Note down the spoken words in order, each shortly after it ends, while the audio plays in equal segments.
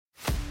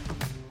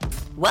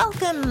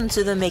Welcome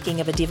to the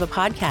Making of a Diva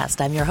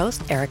podcast. I'm your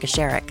host, Erica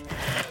Sherrick.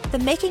 The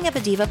Making of a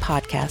Diva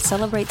podcast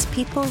celebrates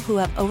people who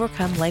have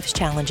overcome life's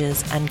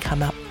challenges and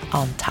come up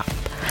on top.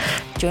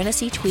 Join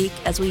us each week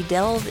as we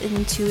delve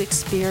into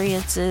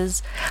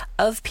experiences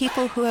of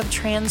people who have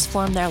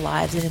transformed their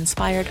lives and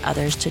inspired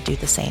others to do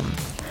the same.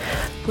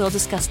 We'll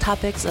discuss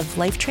topics of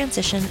life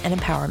transition and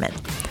empowerment.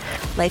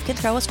 Life can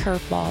throw us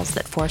curveballs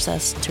that force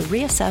us to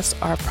reassess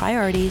our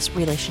priorities,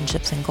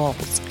 relationships, and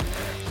goals.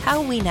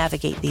 How we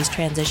navigate these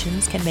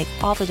transitions can make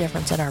all the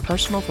difference in our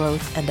personal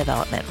growth and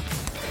development.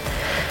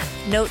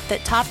 Note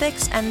that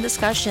topics and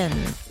discussion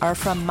are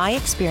from my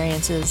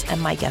experiences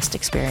and my guest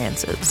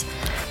experiences.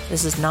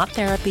 This is not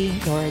therapy,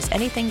 nor is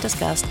anything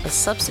discussed a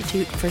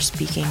substitute for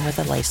speaking with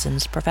a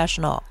licensed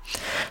professional.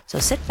 So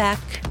sit back,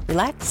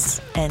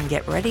 relax, and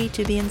get ready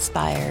to be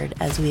inspired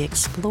as we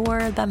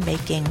explore the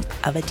making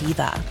of a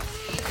diva.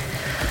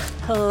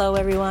 Hello,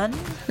 everyone.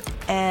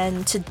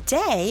 And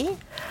today,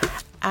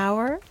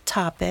 our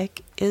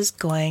topic is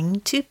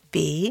going to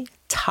be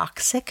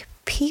toxic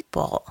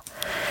people.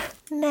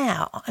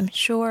 Now, I'm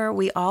sure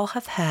we all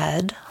have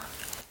had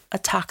a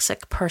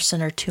toxic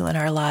person or two in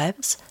our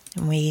lives,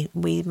 and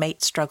we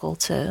might struggle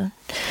to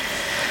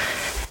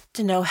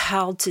know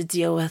how to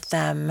deal with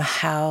them,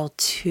 how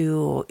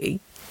to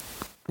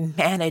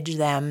manage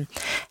them,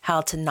 how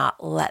to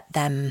not let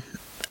them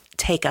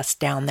take us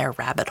down their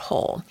rabbit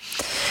hole.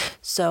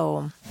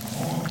 So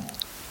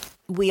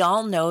we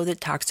all know that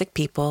toxic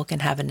people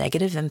can have a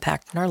negative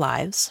impact in our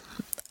lives,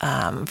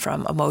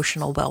 from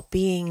emotional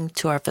well-being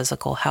to our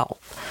physical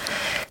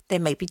health. They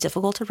might be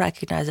difficult to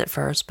recognize at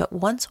first, but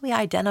once we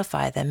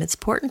identify them, it's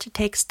important to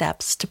take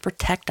steps to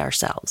protect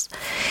ourselves.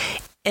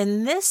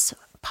 In this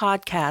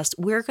podcast,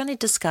 we're going to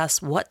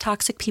discuss what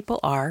toxic people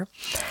are,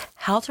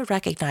 how to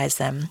recognize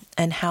them,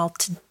 and how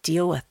to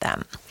deal with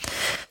them.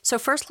 So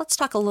first, let's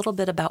talk a little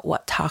bit about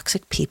what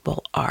toxic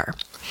people are.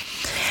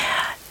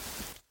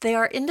 They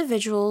are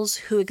individuals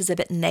who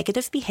exhibit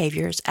negative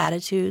behaviors,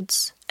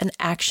 attitudes, and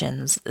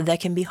actions that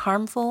can be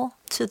harmful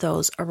to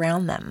those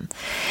around them.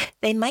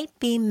 They might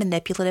be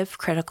manipulative,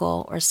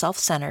 critical, or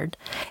self-centered,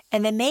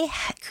 and they may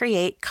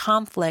create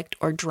conflict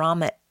or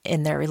drama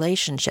in their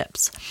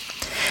relationships.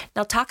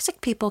 Now,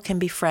 toxic people can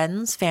be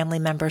friends, family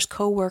members,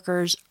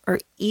 co-workers, or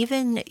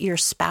even your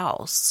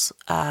spouse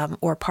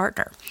or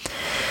partner.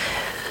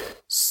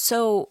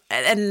 So,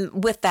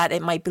 and with that,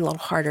 it might be a little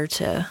harder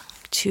to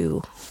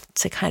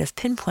kind of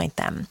pinpoint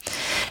them.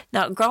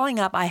 Now, growing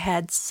up, I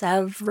had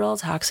several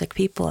toxic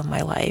people in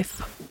my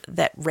life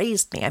that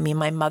raised me. I mean,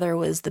 my mother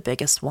was the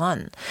biggest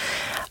one.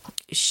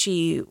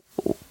 She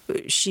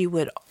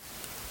would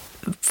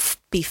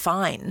be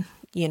fine.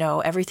 You know,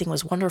 everything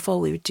was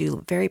wonderful. We would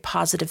do very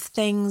positive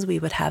things. We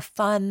would have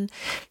fun.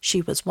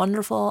 She was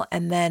wonderful.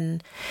 And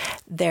then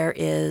there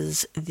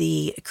is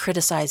the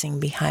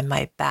criticizing behind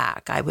my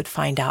back. I would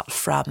find out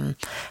from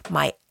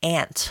my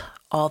aunt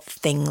all the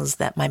things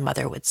that my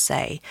mother would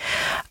say.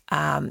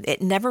 It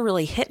never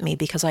really hit me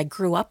because I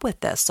grew up with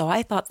this. So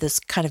I thought this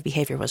kind of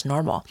behavior was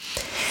normal.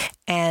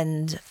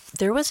 And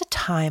there was a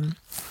time,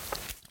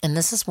 and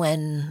this is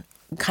when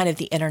kind of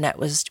the internet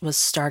was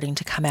starting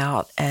to come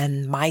out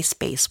and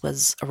MySpace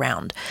was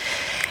around.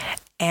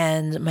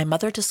 And my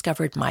mother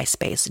discovered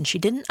MySpace, and she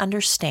didn't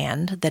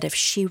understand that if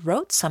she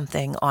wrote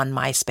something on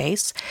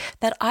MySpace,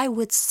 that I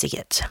would see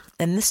it.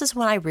 And this is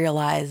when I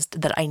realized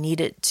that I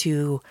needed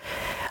to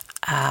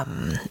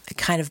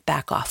kind of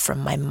back off from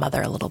my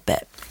mother a little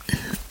bit.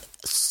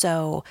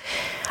 So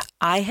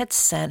I had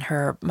sent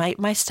her,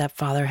 my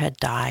stepfather had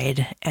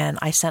died, and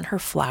I sent her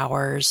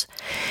flowers,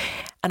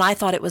 and I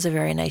thought it was a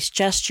very nice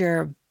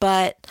gesture,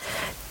 but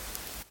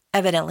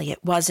evidently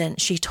it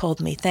wasn't. She told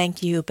me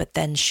thank you, but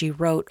then she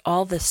wrote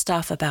all this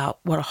stuff about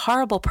what a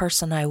horrible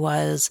person I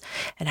was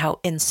and how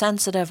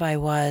insensitive I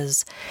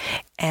was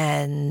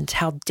and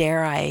how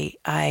dare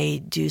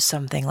I do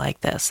something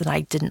like this. And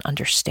I didn't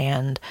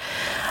understand.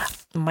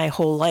 My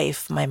whole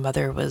life, my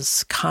mother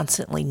was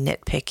constantly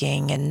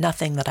nitpicking, and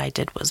nothing that I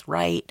did was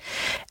right.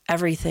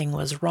 Everything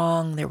was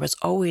wrong. There was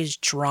always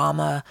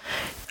drama.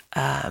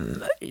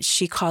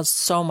 She caused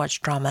so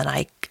much drama,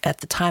 and at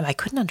the time, I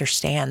couldn't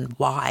understand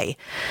why.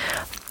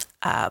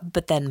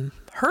 But then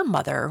her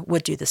mother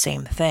would do the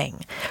same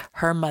thing.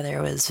 Her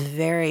mother was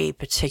very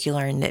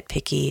particular and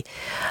nitpicky,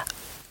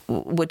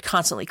 would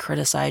constantly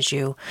criticize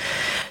you.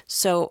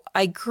 So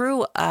I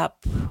grew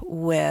up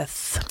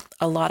with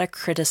a lot of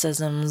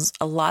criticisms,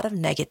 a lot of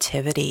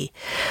negativity.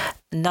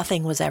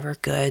 Nothing was ever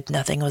good.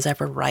 Nothing was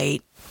ever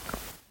right.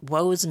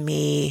 Woe's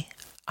me.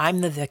 I'm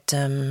the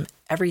victim.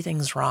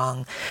 Everything's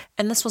wrong.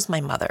 And this was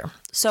my mother.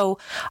 So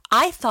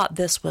I thought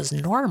this was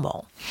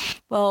normal.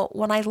 Well,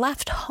 when I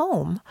left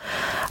home,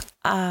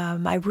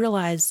 I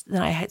realized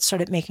that I had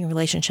started making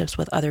relationships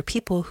with other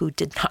people who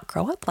did not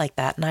grow up like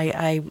that. And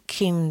I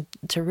came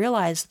to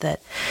realize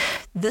that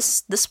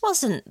this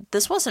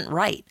wasn't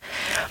right.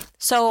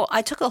 So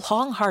I took a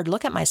long, hard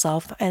look at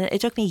myself, and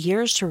it took me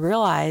years to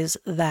realize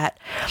that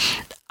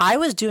I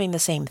was doing the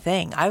same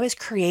thing. I was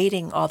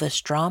creating all this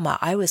drama.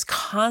 I was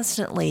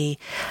constantly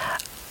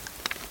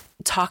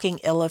talking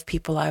ill of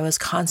people. I was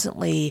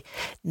constantly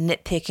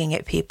nitpicking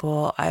at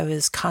people. I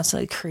was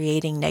constantly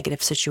creating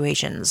negative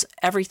situations.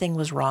 Everything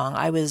was wrong.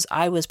 I was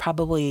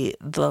probably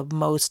the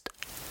most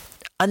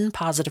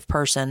unpositive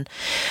person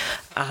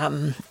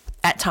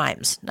at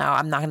times. Now,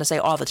 I'm not going to say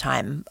all the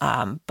time,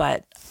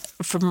 but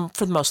for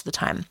the most of the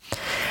time,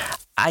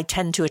 I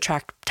tend to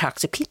attract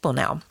toxic people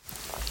now.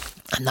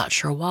 I'm not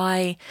sure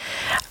why,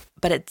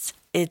 but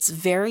it's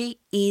very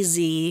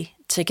easy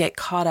to get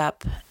caught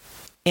up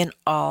in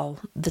all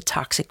the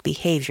toxic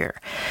behavior.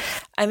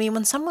 I mean,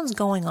 when someone's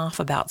going off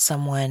about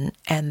someone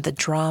and the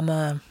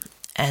drama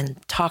and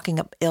talking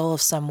ill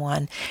of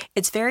someone,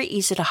 it's very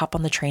easy to hop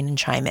on the train and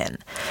chime in.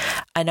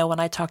 I know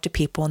when I talk to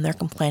people and they're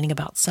complaining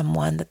about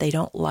someone that they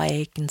don't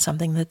like and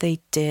something that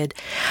they did,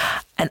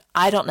 and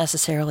I don't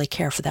necessarily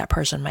care for that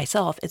person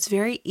myself, it's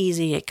very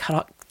easy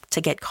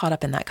to get caught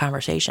up in that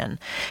conversation.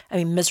 I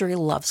mean, misery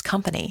loves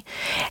company.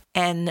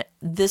 And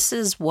this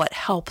is what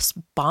helps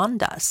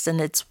bond us,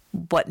 and it's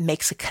what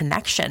makes a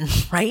connection,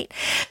 right?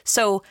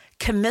 So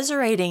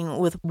commiserating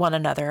with one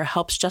another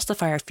helps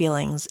justify our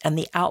feelings and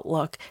the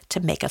outlook to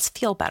make us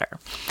feel better.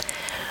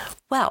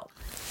 Well,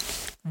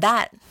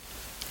 that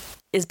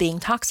is being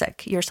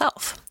toxic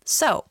yourself.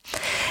 So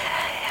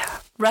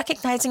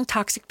recognizing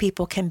toxic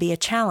people can be a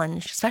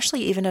challenge,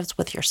 especially even if it's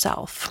with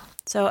yourself.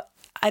 So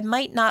I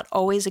might not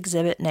always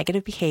exhibit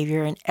negative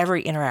behavior in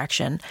every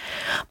interaction,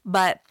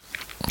 but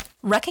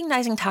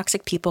recognizing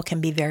toxic people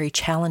can be very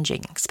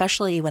challenging,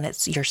 especially when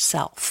it's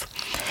yourself.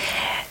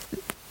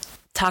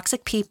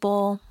 Toxic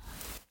people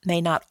may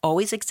not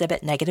always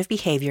exhibit negative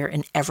behavior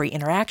in every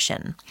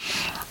interaction.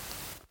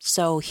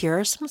 So here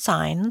are some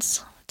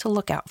signs to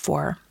look out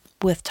for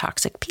with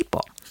toxic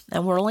people.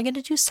 And we're only going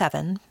to do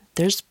 7.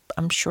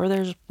 I'm sure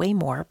there's way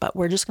more, but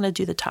we're just going to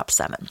do the top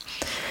 7.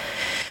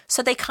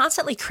 So they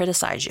constantly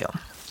criticize you.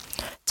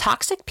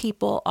 Toxic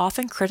people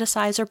often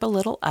criticize or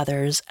belittle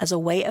others as a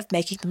way of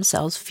making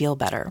themselves feel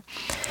better.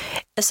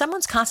 If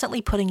someone's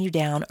constantly putting you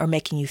down or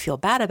making you feel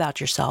bad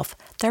about yourself,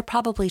 they're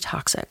probably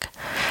toxic.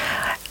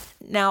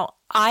 Now,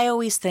 I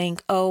always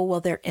think, oh, well,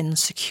 they're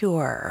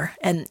insecure.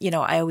 And,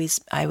 I always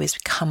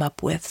come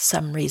up with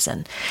some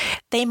reason.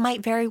 They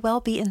might very well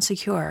be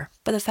insecure,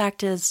 but the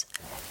fact is,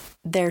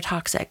 they're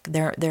toxic.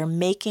 They're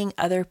making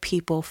other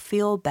people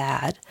feel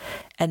bad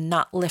and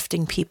not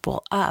lifting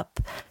people up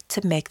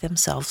to make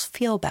themselves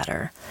feel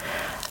better.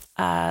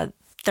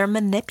 They're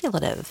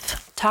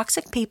manipulative.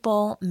 Toxic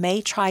people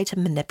may try to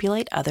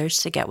manipulate others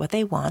to get what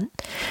they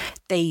want.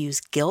 They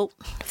use guilt,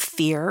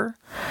 fear,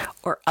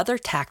 or other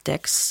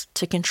tactics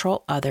to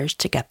control others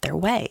to get their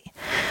way.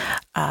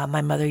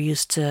 My mother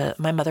was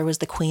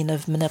the queen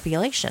of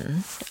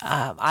manipulation.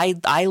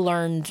 I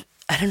learned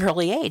at an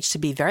early age to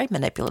be very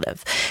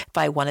manipulative. If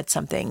I wanted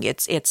something,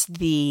 it's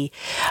the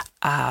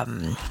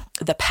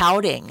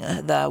pouting,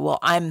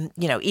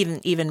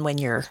 even when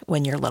you're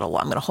little,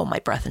 I'm going to hold my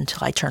breath until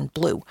I turn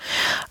blue.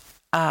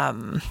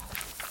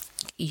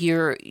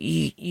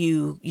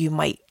 You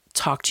might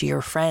talk to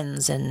your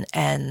friends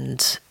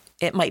and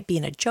it might be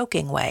in a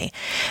joking way,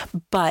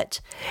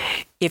 but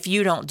if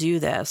you don't do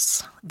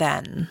this,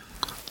 then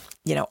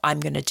I'm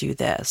going to do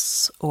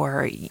this,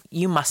 or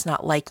you must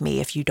not like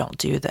me if you don't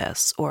do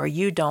this, or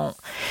you don't,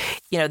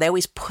 they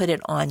always put it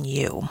on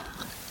you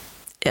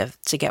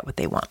to get what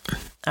they want.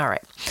 All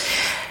right.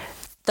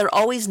 They're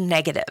always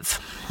negative.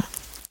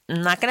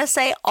 I'm not going to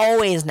say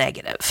always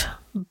negative,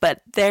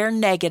 but they're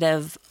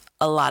negative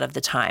a lot of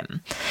the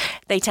time.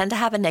 They tend to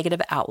have a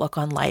negative outlook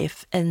on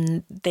life,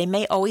 and they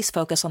may always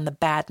focus on the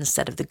bad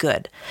instead of the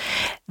good.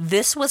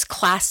 This was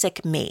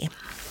classic me.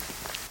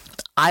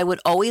 I would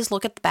always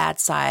look at the bad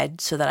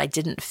side so that I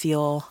didn't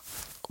feel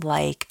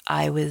like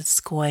I was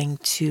going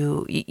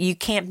to... You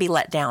can't be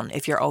let down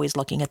if you're always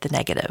looking at the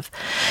negative.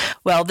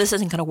 Well, this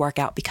isn't going to work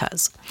out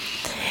because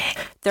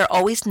they're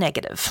always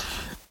negative.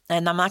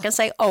 And I'm not going to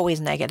say always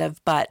negative,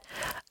 but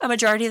a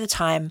majority of the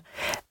time,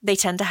 they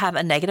tend to have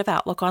a negative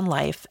outlook on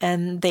life,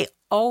 and they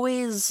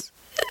always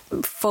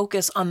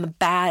focus on the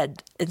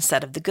bad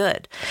instead of the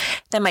good.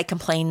 They might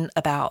complain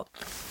about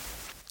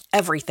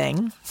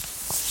everything,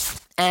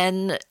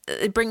 and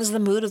it brings the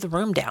mood of the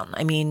room down.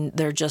 I mean,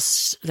 they're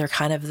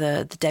kind of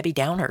the Debbie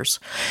Downers.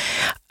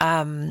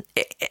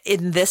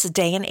 In this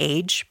day and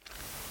age,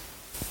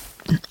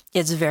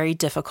 it's very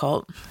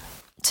difficult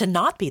to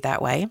not be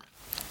that way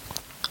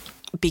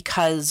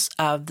because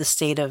of the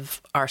state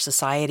of our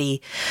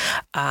society,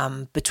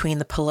 between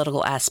the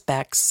political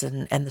aspects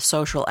and the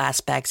social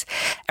aspects.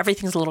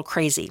 Everything's a little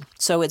crazy.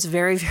 So it's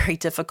very, very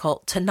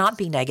difficult to not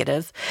be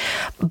negative.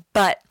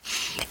 But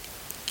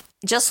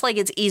just like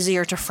it's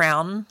easier to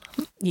frown,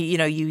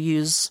 you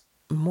use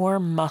more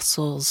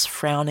muscles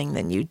frowning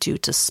than you do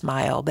to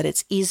smile, but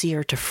it's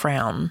easier to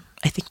frown.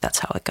 I think that's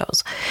how it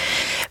goes.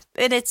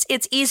 And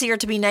it's easier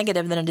to be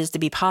negative than it is to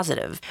be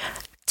positive.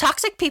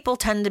 Toxic people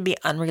tend to be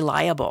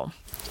unreliable.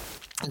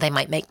 They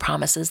might make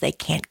promises they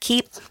can't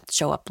keep,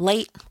 show up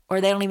late,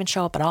 or they don't even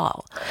show up at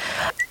all.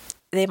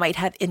 They might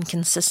have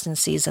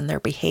inconsistencies in their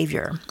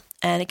behavior,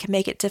 and it can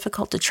make it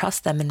difficult to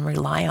trust them and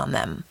rely on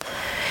them.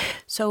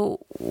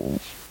 So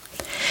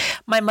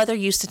My mother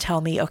used to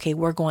tell me, okay,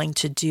 we're going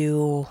to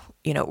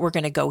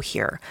go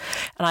here.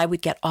 And I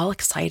would get all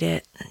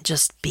excited and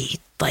just be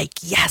like,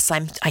 yes,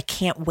 I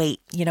can't wait.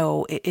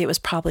 It was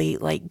probably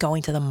like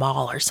going to the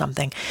mall or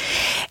something.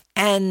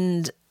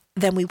 And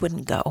then we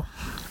wouldn't go.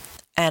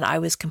 And I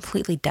was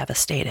completely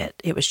devastated.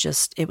 It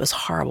was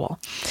horrible.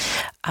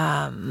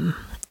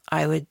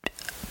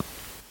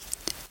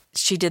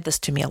 She did this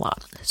to me a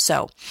lot.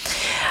 So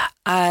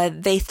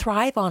they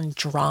thrive on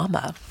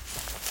drama.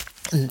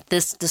 And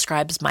this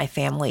describes my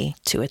family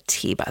to a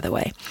T, by the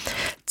way.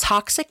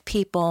 Toxic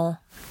people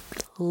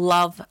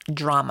love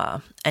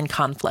drama and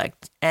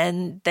conflict,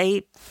 and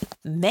they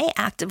may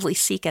actively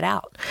seek it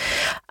out.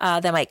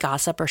 They might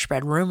gossip or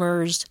spread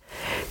rumors,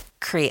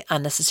 create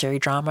unnecessary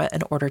drama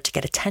in order to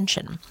get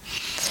attention.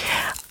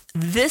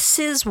 This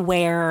is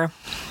where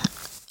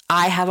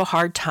I have a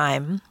hard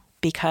time,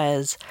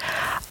 because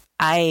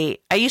I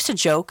used to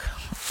joke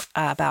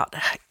about,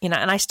 and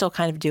I still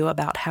kind of do,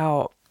 about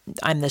how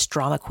I'm this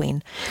drama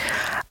queen.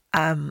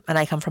 And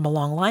I come from a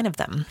long line of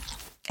them.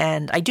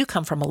 And I do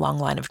come from a long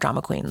line of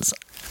drama queens.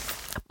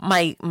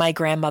 My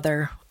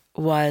grandmother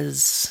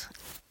was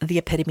the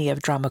epitome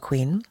of drama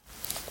queen.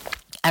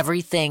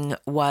 Everything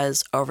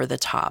was over the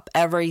top.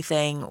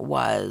 Everything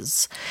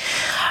was,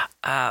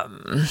 I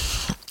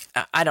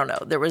don't know.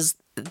 There was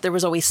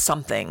always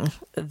something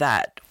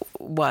that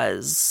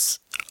was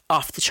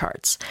off the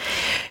charts.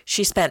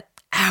 She spent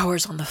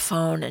hours on the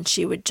phone and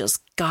she would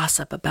just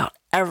gossip about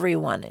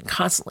everyone and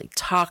constantly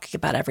talking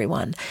about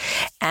everyone.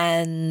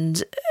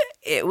 And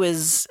it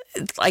was,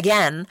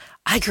 again,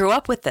 I grew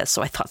up with this,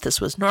 so I thought this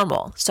was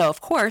normal. So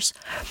of course,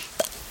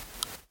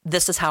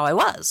 this is how I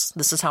was.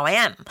 This is how I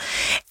am.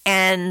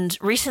 And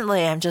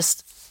recently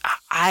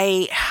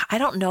I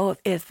don't know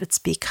if it's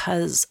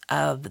because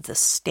of the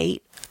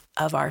state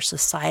of our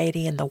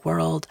society and the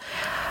world.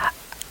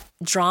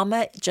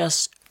 Drama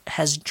just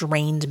has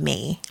drained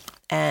me.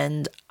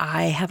 And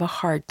I have a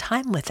hard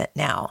time with it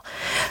now.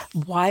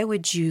 Why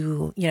would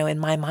you, in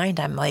my mind,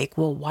 I'm like,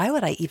 well, why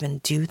would I even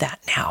do that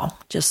now?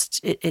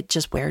 It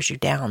just wears you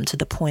down to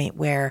the point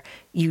where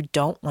you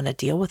don't want to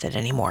deal with it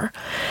anymore.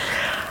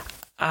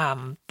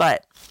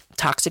 But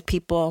toxic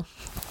people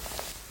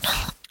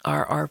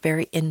are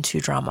very into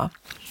drama.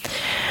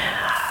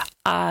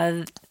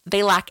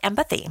 They lack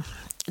empathy.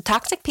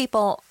 Toxic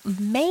people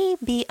may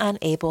be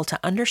unable to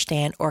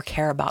understand or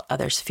care about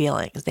others'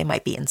 feelings. They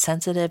might be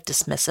insensitive,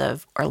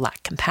 dismissive, or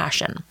lack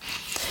compassion.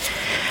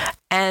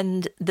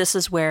 And this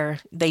is where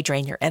they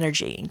drain your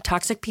energy.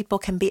 Toxic people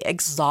can be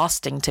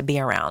exhausting to be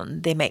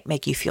around. They might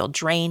make you feel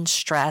drained,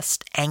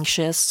 stressed,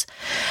 anxious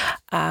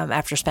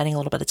after spending a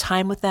little bit of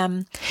time with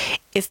them.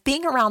 If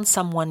being around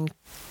someone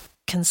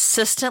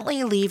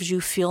consistently leaves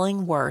you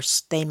feeling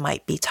worse, they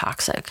might be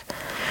toxic.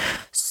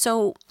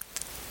 So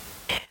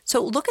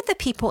look at the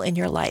people in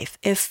your life.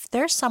 If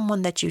there's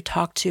someone that you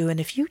talk to and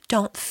if you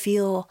don't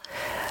feel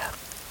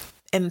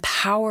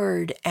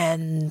empowered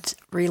and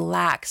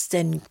relaxed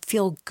and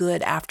feel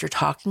good after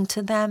talking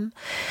to them,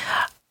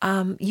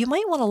 you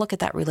might want to look at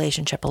that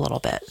relationship a little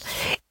bit.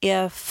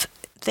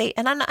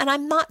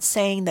 I'm not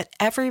saying that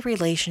every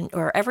relation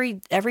or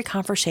every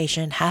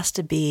conversation has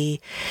to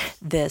be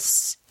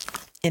this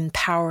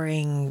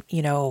empowering,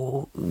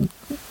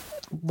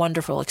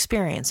 wonderful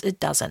experience. It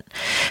doesn't.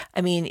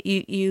 I mean,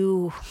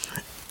 you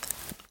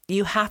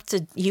have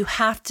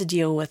to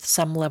deal with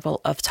some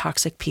level of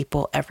toxic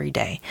people every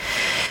day.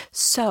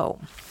 So,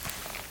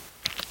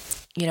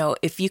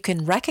 if you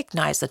can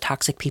recognize the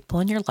toxic people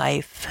in your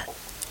life,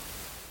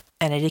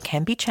 and it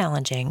can be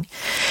challenging,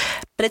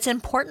 but it's an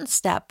important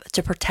step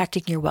to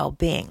protecting your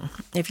well-being.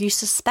 If you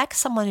suspect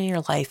someone in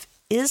your life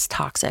is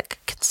toxic,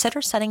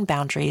 consider setting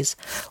boundaries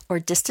or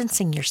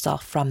distancing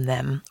yourself from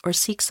them, or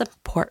seek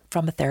support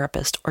from a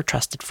therapist or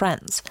trusted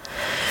friends.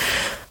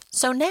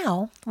 So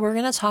now we're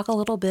going to talk a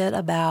little bit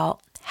about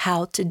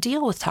how to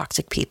deal with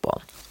toxic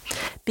people,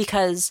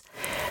 because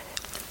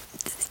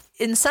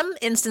in some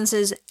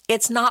instances,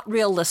 it's not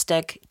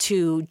realistic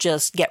to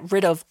just get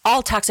rid of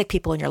all toxic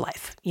people in your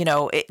life.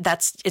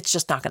 It's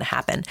just not going to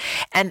happen.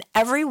 And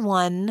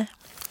everyone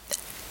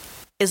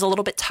is a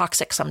little bit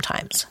toxic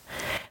sometimes.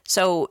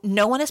 So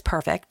no one is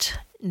perfect.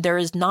 There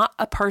is not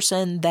a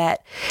person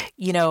that,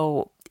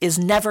 is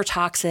never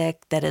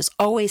toxic, that is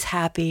always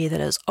happy,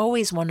 that is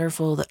always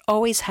wonderful, that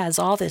always has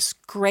all this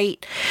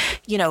great,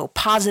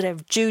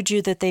 positive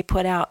juju that they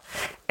put out.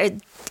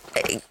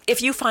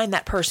 If you find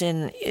that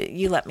person,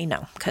 you let me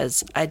know,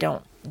 because I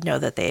don't know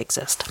that they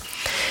exist.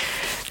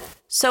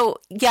 So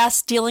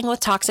yes, dealing with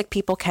toxic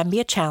people can be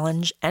a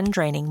challenge and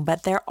draining,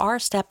 but there are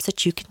steps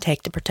that you can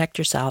take to protect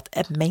yourself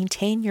and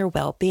maintain your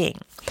well-being.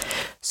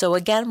 So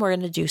again, we're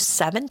going to do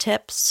 7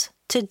 tips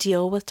to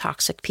deal with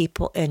toxic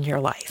people in your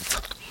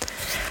life.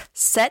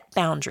 Set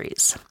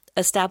boundaries.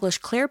 Establish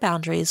clear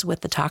boundaries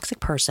with the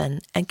toxic person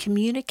and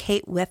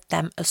communicate with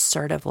them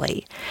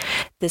assertively.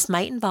 This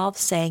might involve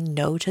saying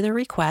no to their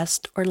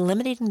request or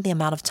limiting the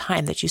amount of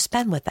time that you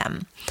spend with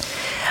them.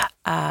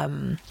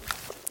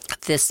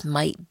 This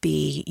might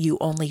be you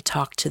only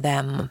talk to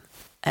them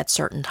at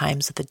certain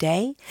times of the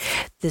day.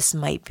 This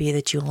might be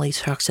that you only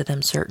talk to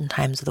them certain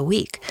times of the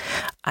week.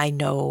 I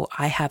know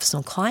I have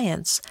some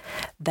clients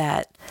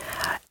that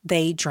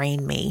they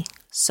drain me,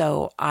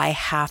 so I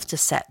have to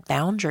set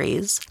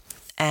boundaries.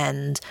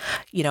 And,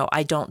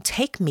 I don't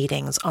take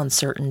meetings on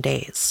certain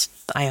days.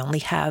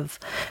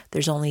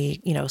 There's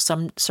only,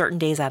 some certain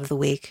days out of the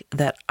week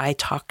that I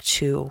talk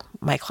to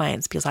my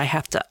clients because I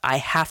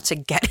have to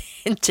get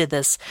into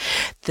this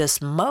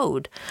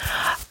mode.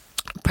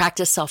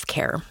 Practice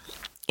self-care.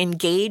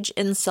 Engage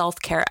in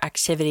self-care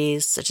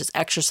activities such as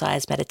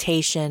exercise,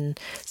 meditation,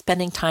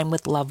 spending time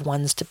with loved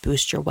ones to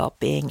boost your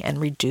well-being and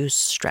reduce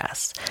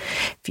stress.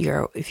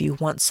 If you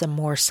want some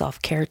more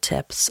self-care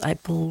tips, I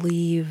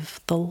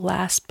believe the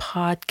last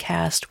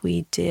podcast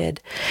we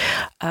did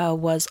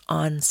was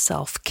on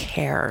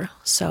self-care.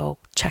 So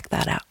check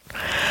that out.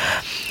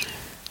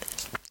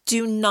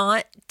 Do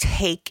not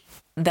take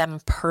them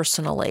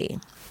personally.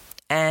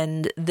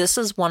 And this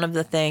is one of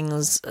the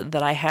things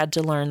that I had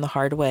to learn the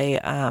hard way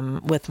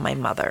with my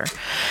mother.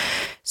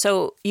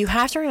 So you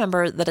have to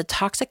remember that a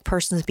toxic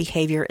person's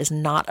behavior is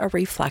not a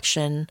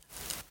reflection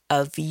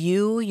of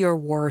you, your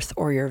worth,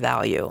 or your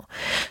value.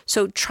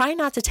 So try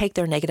not to take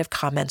their negative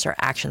comments or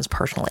actions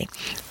personally.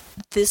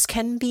 This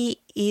can be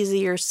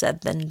easier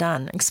said than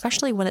done,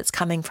 especially when it's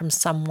coming from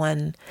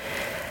someone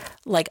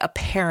like a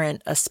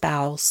parent, a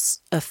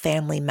spouse, a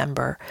family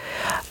member.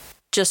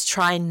 Just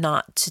try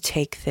not to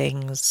take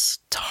things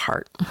to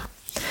heart.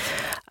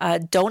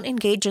 Don't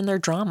engage in their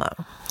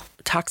drama.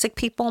 Toxic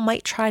people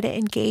might try to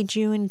engage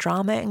you in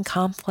drama and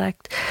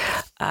conflict,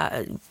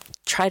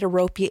 try to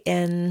rope you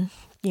in,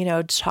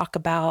 to talk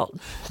about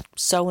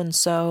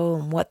so-and-so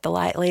and what the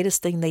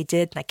latest thing they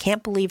did. And I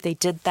can't believe they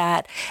did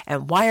that.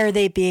 And why are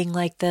they being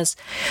like this?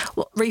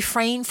 Well,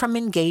 refrain from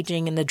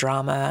engaging in the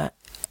drama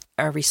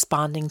or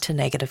responding to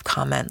negative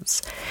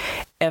comments.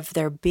 If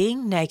they're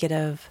being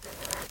negative,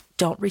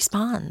 don't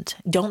respond.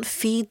 Don't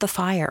feed the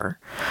fire.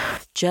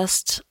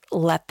 Just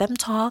let them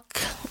talk.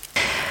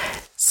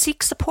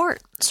 Seek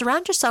support.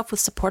 Surround yourself with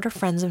supportive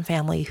friends and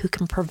family who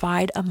can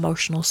provide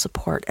emotional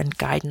support and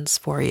guidance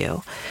for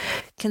you.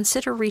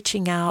 Consider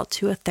reaching out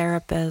to a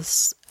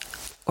therapist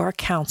or a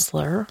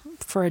counselor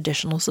for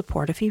additional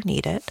support if you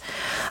need it.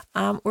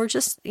 Or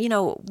just,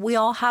 we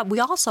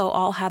also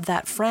all have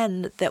that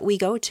friend that we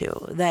go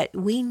to that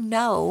we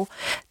know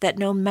that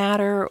no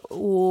matter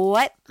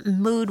what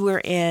mood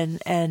we're in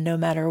and no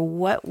matter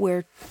what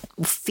we're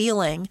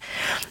feeling,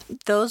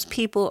 those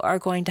people are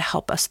going to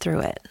help us through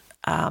it.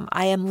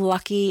 I am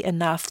lucky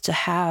enough to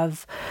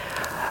have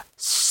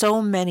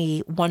so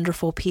many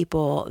wonderful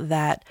people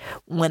that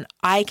when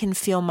I can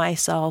feel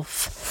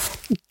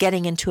myself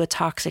getting into a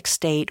toxic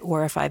state,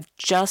 or if I've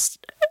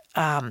just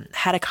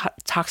had a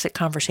toxic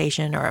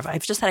conversation, or if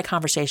I've just had a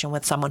conversation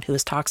with someone who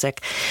is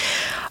toxic,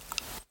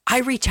 I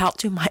reach out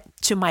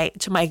to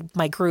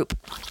my group.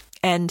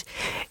 And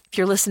if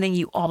you're listening,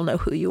 you all know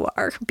who you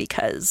are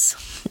because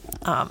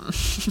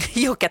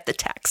you'll get the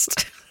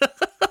text.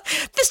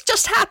 This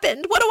just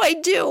happened. What do I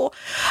do?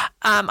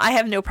 I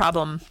have no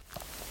problem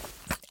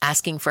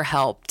asking for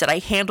help. Did I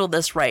handle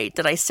this right?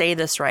 Did I say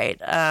this right?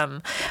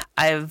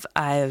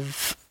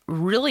 I've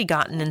really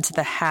gotten into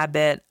the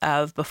habit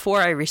of,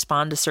 before I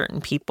respond to certain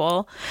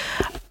people,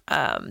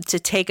 to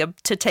take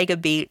a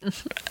beat.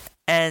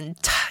 And,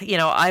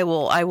 I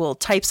will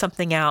type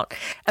something out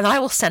and I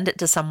will send it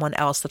to someone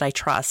else that I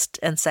trust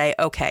and say,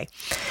 okay,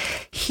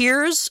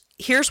 here's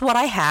what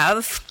I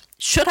have.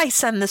 Should I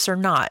send this or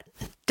not?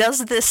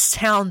 Does this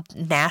sound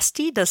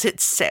nasty? Does it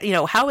say,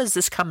 how is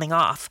this coming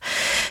off?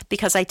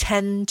 Because I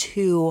tend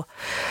to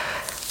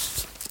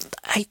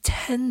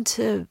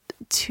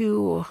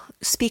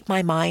speak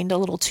my mind a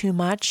little too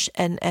much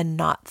and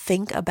not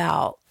think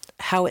about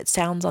how it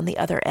sounds on the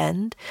other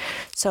end.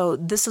 So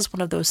this is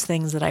one of those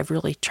things that I've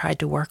really tried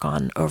to work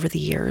on over the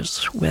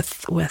years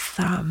with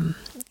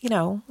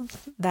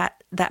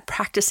that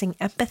practicing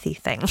empathy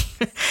thing.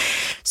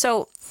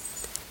 So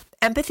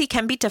empathy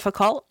can be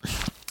difficult.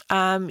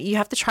 You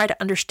have to try to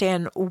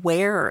understand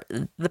where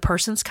the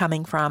person's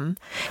coming from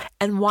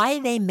and why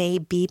they may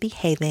be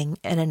behaving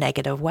in a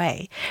negative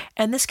way.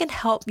 And this can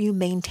help you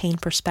maintain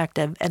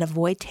perspective and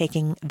avoid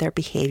taking their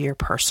behavior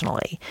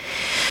personally.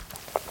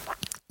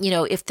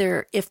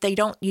 If they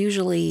don't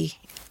usually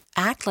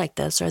act like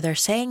this, or they're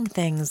saying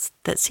things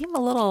that seem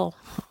a little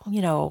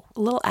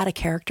out of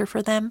character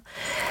for them,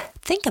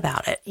 think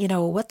about it.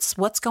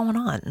 What's going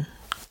on?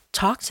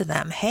 Talk to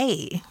them.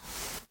 Hey,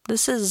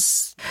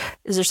 is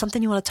there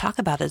something you want to talk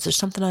about? Is there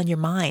something on your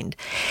mind?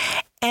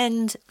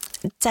 And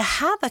to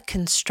have a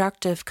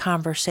constructive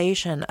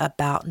conversation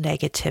about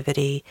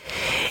negativity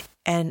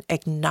and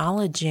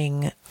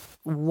acknowledging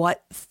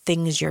what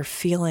things you're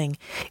feeling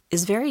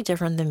is very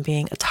different than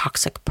being a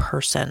toxic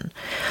person.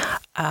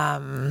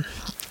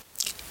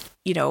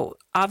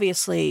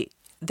 Obviously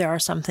there are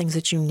some things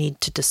that you need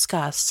to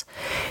discuss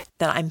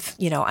that I'm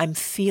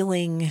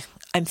feeling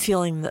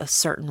a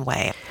certain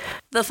way.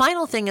 The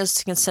final thing is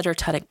to consider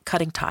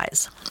cutting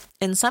ties.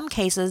 In some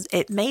cases,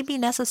 it may be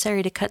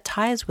necessary to cut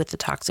ties with the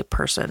toxic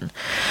person.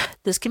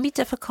 This can be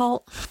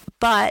difficult,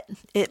 but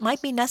it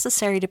might be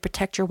necessary to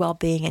protect your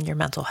well-being and your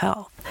mental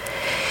health.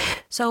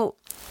 So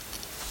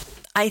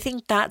I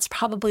think that's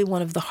probably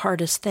one of the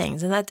hardest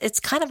things, and that it's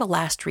kind of a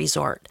last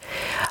resort.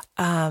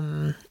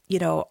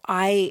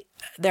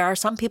 There are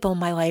some people in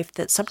my life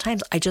that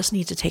sometimes I just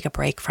need to take a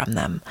break from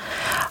them.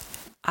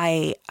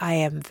 I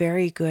am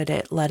very good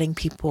at letting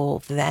people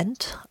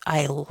vent.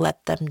 I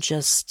let them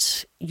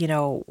just,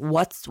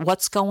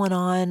 what's going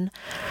on,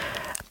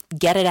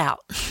 get it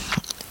out.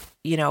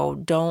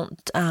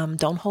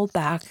 Don't hold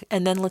back,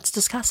 and then let's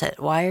discuss it.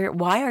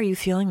 Why are you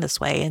feeling this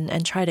way?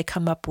 And try to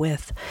come up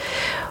with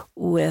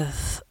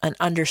an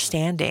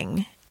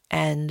understanding,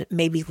 and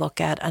maybe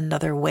look at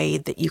another way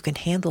that you can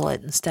handle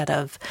it instead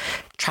of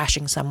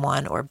trashing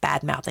someone or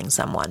bad-mouthing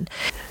someone.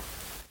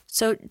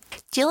 So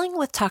dealing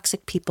with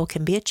toxic people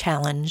can be a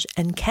challenge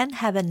and can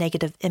have a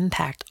negative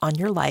impact on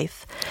your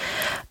life,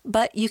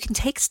 but you can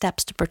take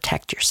steps to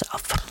protect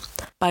yourself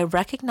by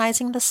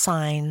recognizing the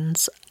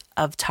signs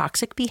of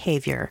toxic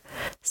behavior,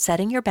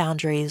 setting your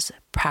boundaries,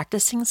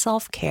 practicing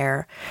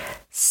self-care,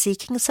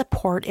 seeking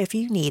support if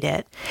you need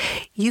it.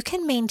 You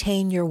can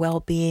maintain your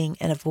well-being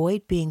and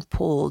avoid being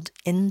pulled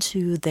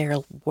into their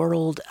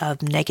world of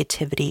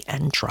negativity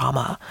and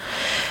drama.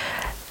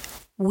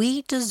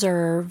 We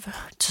deserve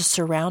to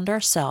surround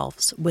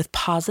ourselves with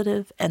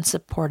positive and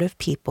supportive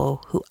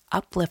people who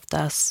uplift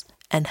us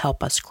and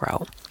help us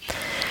grow.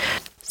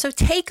 So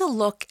take a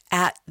look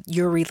at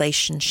your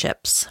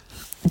relationships.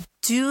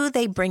 Do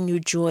they bring you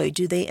joy?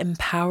 Do they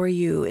empower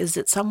you? Is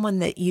it someone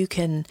that you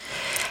can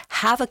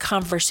have a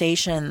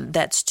conversation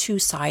that's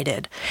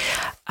two-sided?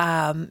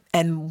 And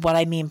what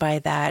I mean by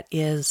that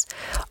is,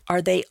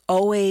 are they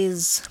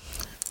always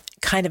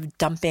kind of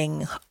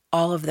dumping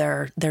all of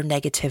their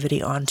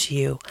negativity onto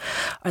you?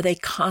 Are they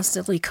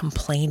constantly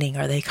complaining?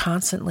 Are they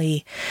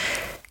constantly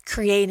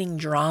creating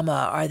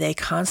drama? Are they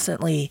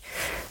constantly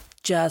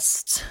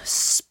just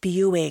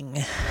spewing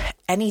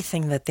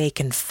anything that they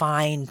can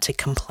find to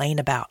complain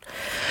about?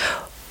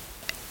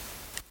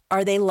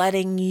 Are they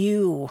letting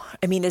you,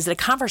 is it a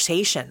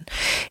conversation?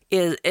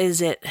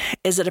 Is it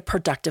a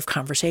productive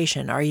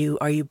conversation? Are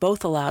you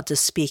both allowed to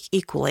speak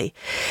equally?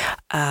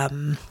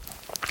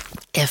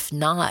 If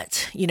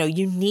not, you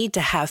need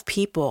to have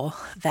people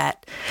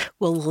that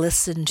will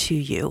listen to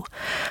you.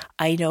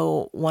 I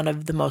know one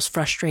of the most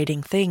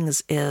frustrating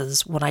things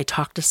is when I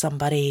talk to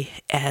somebody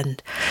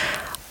and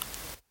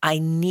I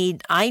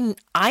need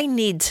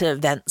to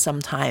vent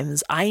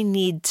sometimes. I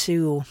need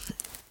to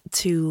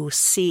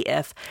see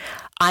if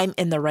I'm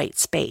in the right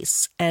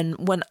space.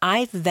 And when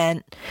I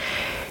vent,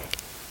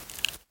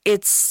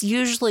 it's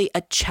usually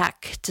a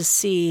check to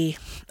see,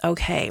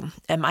 okay,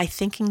 am I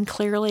thinking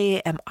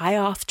clearly? Am I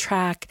off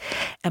track?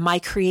 Am I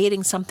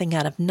creating something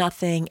out of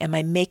nothing? Am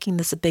I making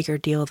this a bigger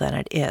deal than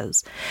it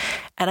is?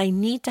 And I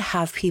need to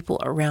have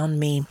people around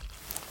me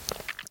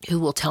who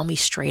will tell me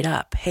straight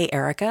up, hey,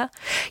 Erica,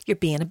 you're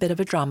being a bit of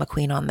a drama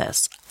queen on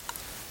this.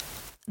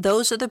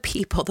 Those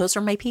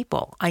are my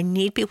people. I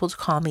need people to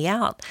call me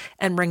out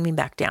and bring me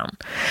back down.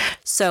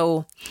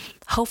 So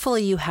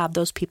hopefully you have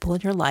those people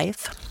in your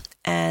life.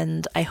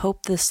 And I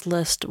hope this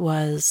list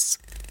was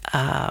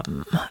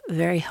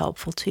very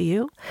helpful to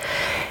you,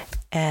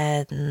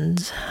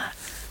 and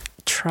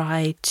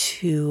try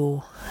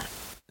to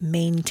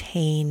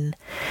maintain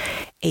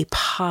a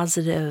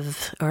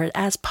positive or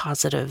as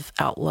positive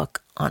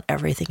outlook on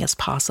everything as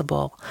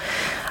possible.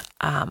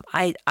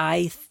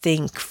 I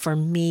think for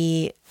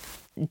me,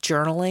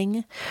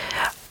 journaling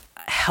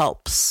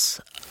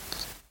helps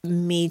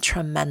me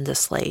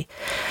tremendously.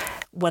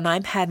 When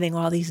I'm having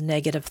all these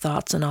negative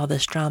thoughts and all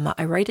this drama,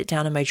 I write it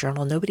down in my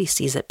journal. Nobody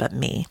sees it but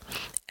me.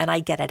 And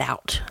I get it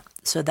out.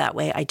 So that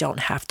way I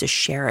don't have to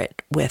share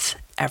it with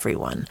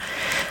everyone.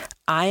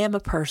 I am a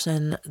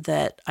person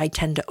that I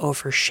tend to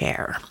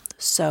overshare.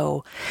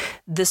 So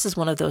this is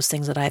one of those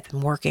things that I've been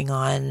working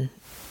on,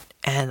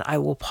 and I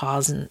will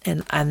pause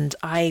and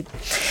I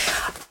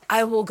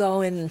will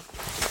go and,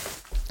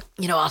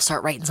 I'll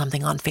start writing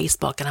something on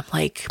Facebook and I'm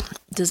like,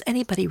 does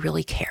anybody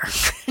really care?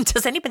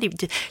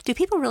 Do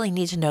people really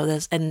need to know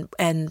this?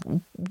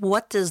 And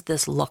what does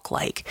this look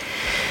like?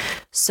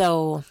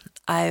 So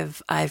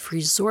I've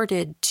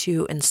resorted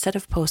to, instead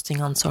of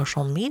posting on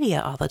social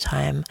media all the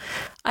time,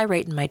 I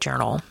write in my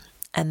journal.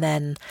 And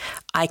then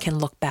I can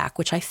look back,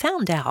 which I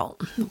found out,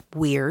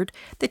 weird,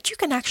 that you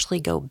can actually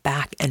go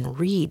back and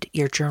read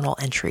your journal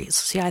entries.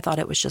 See, I thought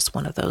it was just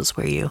one of those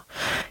where you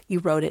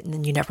wrote it and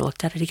then you never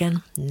looked at it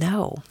again.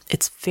 No,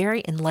 it's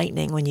very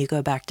enlightening when you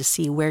go back to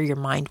see where your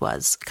mind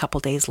was a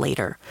couple days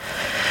later.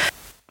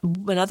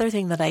 Another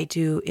thing that I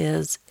do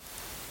is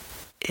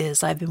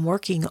I've been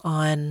working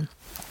on,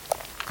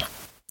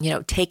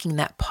 taking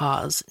that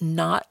pause,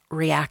 not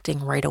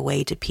reacting right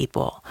away to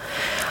people.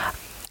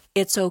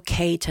 It's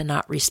okay to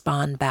not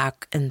respond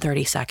back in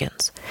 30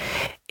 seconds.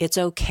 It's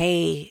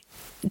okay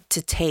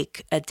to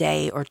take a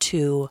day or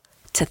two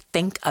to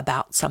think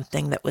about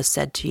something that was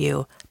said to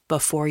you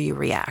before you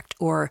react,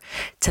 or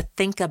to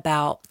think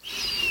about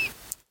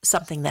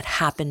something that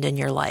happened in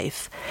your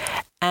life.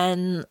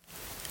 And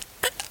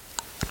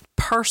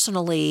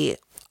personally,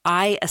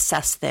 I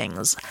assess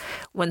things.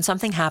 When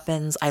something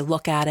happens, I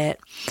look at it.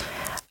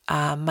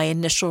 My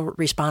initial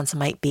response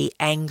might be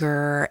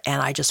anger,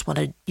 and I just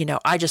want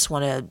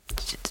to,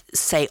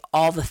 say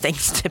all the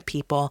things to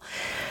people.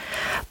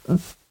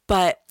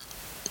 But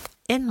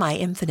in my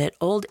infinite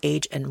old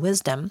age and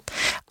wisdom,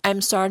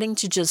 I'm starting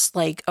to just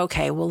like,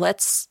 okay, well,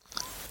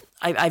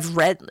 I've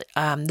read,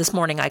 this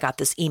morning I got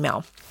this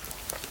email,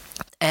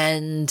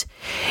 and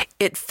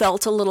it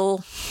felt a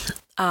little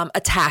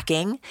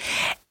attacking,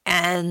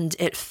 and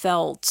it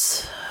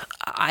felt,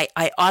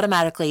 I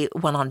automatically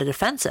went on the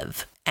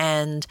defensive.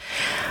 And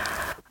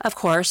of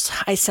course,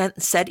 I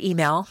sent said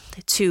email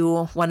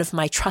to one of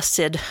my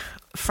trusted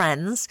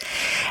friends,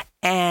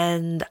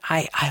 and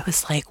I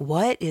was like,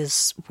 what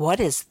is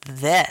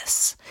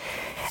this?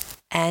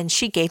 And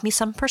she gave me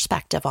some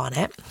perspective on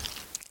it,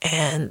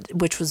 and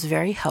which was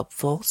very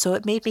helpful. So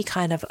it made me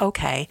kind of,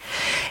 okay,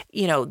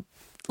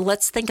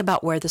 let's think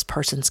about where this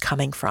person's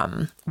coming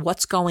from.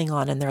 What's going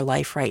on in their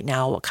life right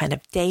now? What kind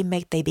of day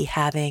might they be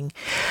having?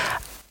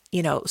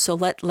 So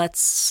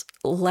let's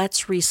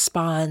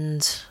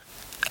respond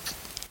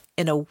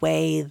in a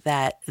way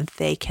that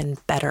they can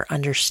better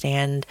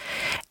understand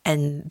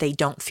and they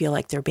don't feel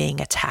like they're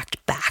being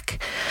attacked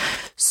back.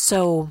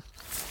 So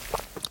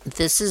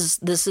this is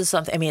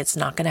something, I mean, it's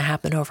not going to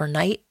happen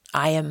overnight.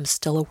 I am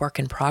still a work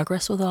in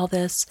progress with all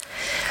this,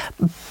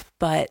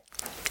 but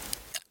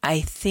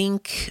I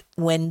think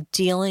when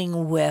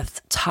dealing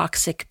with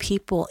toxic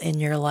people in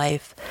your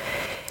life,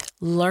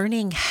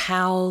 learning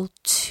how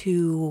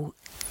to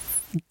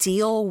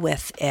deal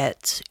with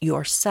it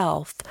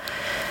yourself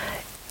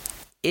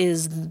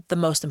is the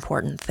most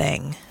important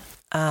thing.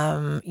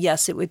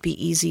 Yes, it would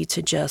be easy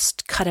to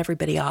just cut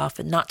everybody off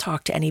and not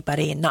talk to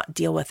anybody and not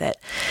deal with it.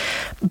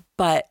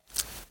 But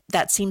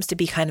that seems to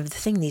be kind of the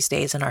thing these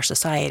days in our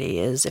society,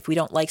 is if we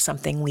don't like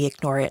something, we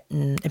ignore it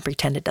and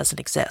pretend it doesn't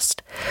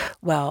exist.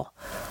 Well,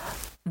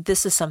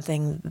 this is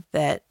something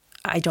that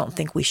I don't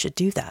think we should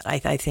do that.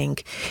 I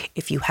think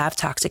if you have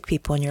toxic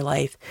people in your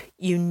life,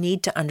 you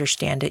need to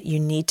understand it. You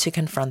need to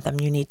confront them.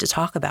 You need to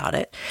talk about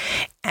it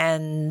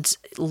and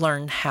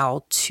learn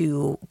how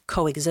to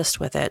coexist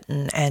with it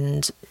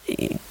and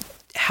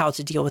how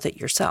to deal with it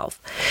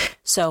yourself.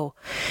 So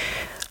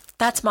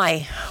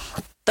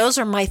those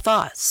are my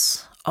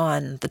thoughts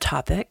on the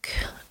topic.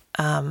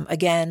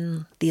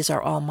 Again, these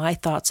are all my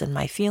thoughts and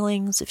my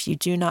feelings. If you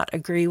do not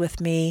agree with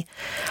me,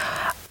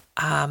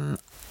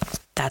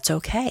 that's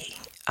okay.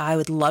 I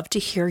would love to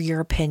hear your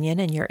opinion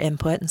and your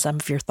input and some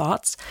of your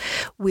thoughts.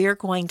 We're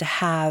going to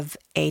have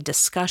a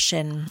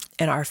discussion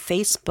in our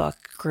Facebook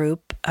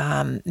group,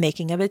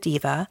 Making of a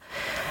Diva,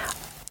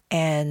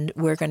 and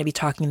we're going to be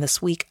talking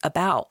this week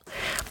about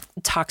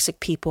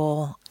toxic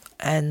people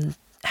and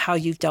how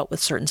you've dealt with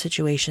certain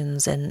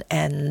situations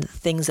and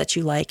things that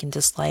you like and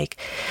dislike,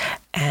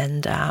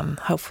 and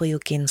hopefully you'll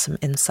gain some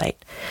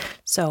insight.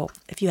 So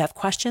if you have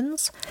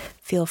questions,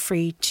 feel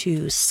free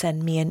to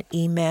send me an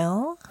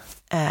email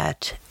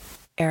at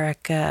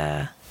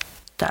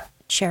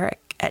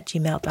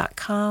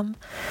erica.cherik@gmail.com.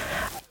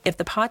 If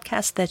the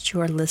podcast that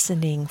you are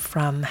listening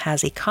from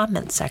has a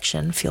comment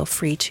section, feel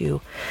free to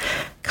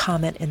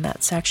comment in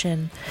that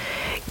section.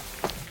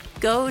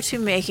 Go to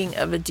Making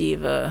of a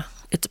Diva.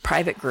 It's a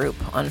private group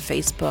on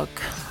Facebook.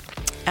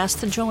 Ask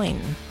to join,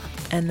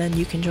 and then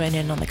you can join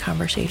in on the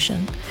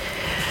conversation.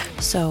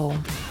 So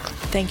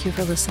thank you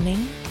for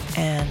listening,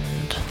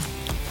 and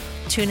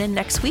tune in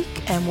next week,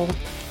 and we'll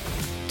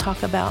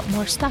talk about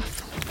more stuff.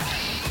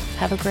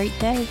 Have a great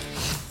day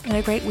and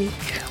a great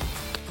week.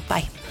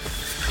 Bye.